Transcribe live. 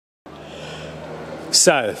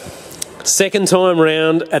So, second time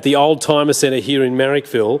round at the Oldtimer Centre here in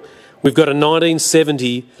Marrickville. We've got a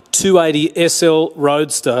 1970 280 SL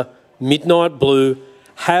Roadster, midnight blue.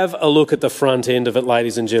 Have a look at the front end of it,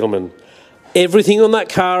 ladies and gentlemen. Everything on that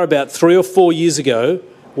car about 3 or 4 years ago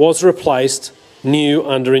was replaced new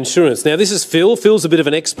under insurance. Now, this is Phil. Phil's a bit of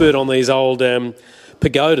an expert on these old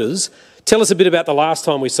pagodas. Tell us a bit about the last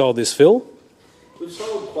time we sold this, Phil. We've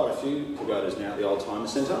sold quite a few pagodas now at the Oldtimer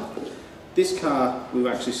Centre. This car we were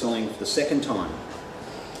actually selling for the second time.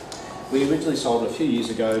 We originally sold it a few years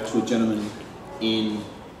ago to a gentleman in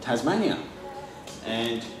Tasmania,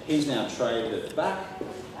 and he's now traded it back,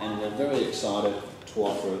 and we're very excited to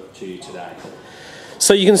offer it to you today.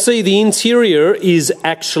 So you can see the interior is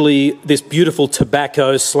actually this beautiful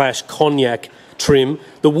tobacco / cognac trim.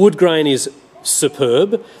 The wood grain is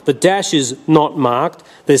superb. The dash is not marked.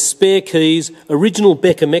 There's spare keys, original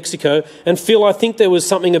Becker Mexico, and Phil, I think there was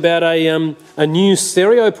something about a new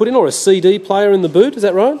stereo put in, or a CD player in the boot, is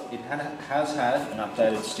that right? It has had an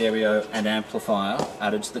updated stereo and amplifier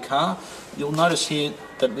added to the car. You'll notice here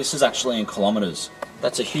that this is actually in kilometres.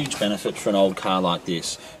 That's a huge benefit for an old car like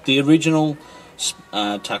this. The original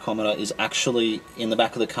tachometer is actually in the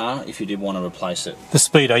back of the car if you did want to replace it. The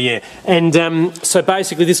speedo, yeah. And so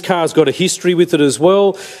basically this car's got a history with it as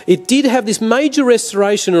well. It did have this major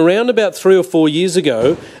restoration around about 3 or 4 years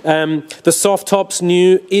ago. The soft top's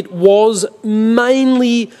new. It was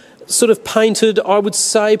mainly sort of painted, I would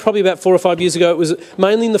say, probably about 4 or 5 years ago. It was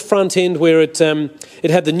mainly in the front end where it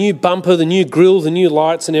had the new bumper, the new grille, the new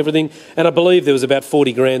lights and everything, and I believe there was about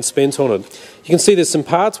 40 grand spent on it. You can see there's some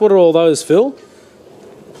parts. What are all those, Phil?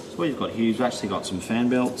 So what you've got here, you've actually got some fan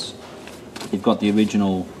belts. You've got the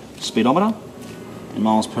original speedometer in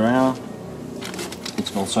miles per hour.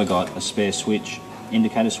 It's also got a spare switch,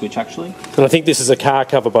 indicator switch actually. And I think this is a car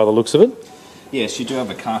cover by the looks of it. Yes, you do have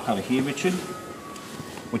a car cover here, Richard,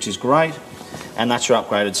 which is great. And that's your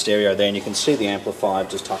upgraded stereo there, and you can see the amplifier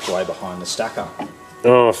just tucked away behind the stacker.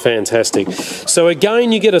 Oh, fantastic. So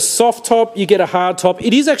again, you get a soft top, you get a hard top.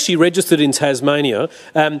 It is actually registered in Tasmania.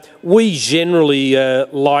 We generally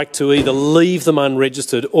like to either leave them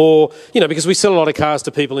unregistered or, you know, because we sell a lot of cars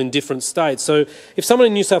to people in different states. So if someone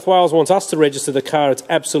in New South Wales wants us to register the car, it's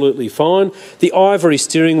absolutely fine. The ivory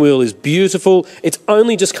steering wheel is beautiful. It's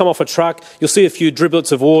only just come off a truck. You'll see a few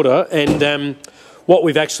driblets of water, and what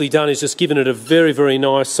we've actually done is just given it a very, very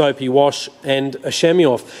nice soapy wash and a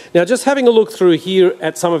chamois off. Now, just having a look through here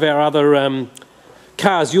at some of our other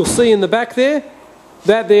cars, you'll see in the back there,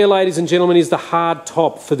 that there, ladies and gentlemen, is the hard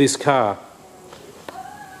top for this car.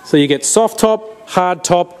 So you get soft top, hard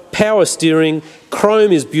top, power steering,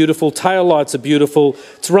 chrome is beautiful, tail lights are beautiful,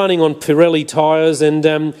 it's running on Pirelli tyres,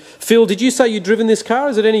 and Phil, did you say you'd driven this car?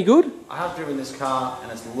 Is it any good? I have driven this car,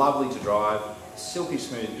 and it's lovely to drive, silky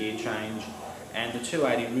smooth gear change, and the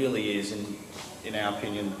 280 really is, in our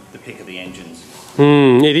opinion, the pick of the engines.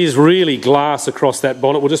 It is really glass across that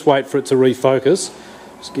bonnet. We'll just wait for it to refocus.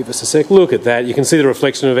 Just give us a sec. Look at that. You can see the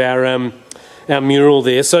reflection of our mural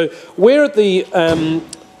there. So we're at the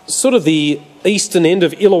sort of the eastern end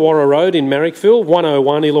of Illawarra Road in Marrickville,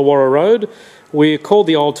 101 Illawarra Road. We're called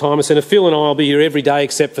the Oldtimer Centre. Phil and I will be here every day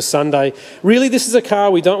except for Sunday. Really, this is a car,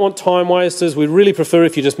 we don't want time wasters. We really prefer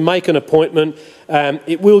if you just make an appointment.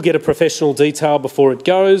 It will get a professional detail before it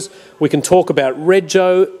goes. We can talk about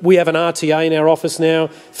Rego. We have an RTA in our office now.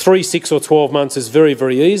 3, 6 or 12 months is very,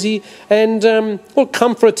 very easy. And look,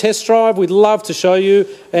 come for a test drive. We'd love to show you.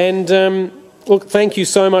 And look, thank you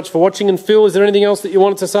so much for watching. And Phil, is there anything else that you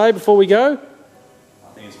wanted to say before we go?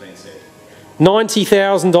 I think it's been said.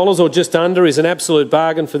 $90,000 or just under is an absolute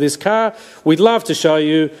bargain for this car. We'd love to show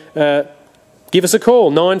you. Give us a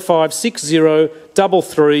call, 9560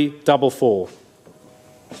 3344.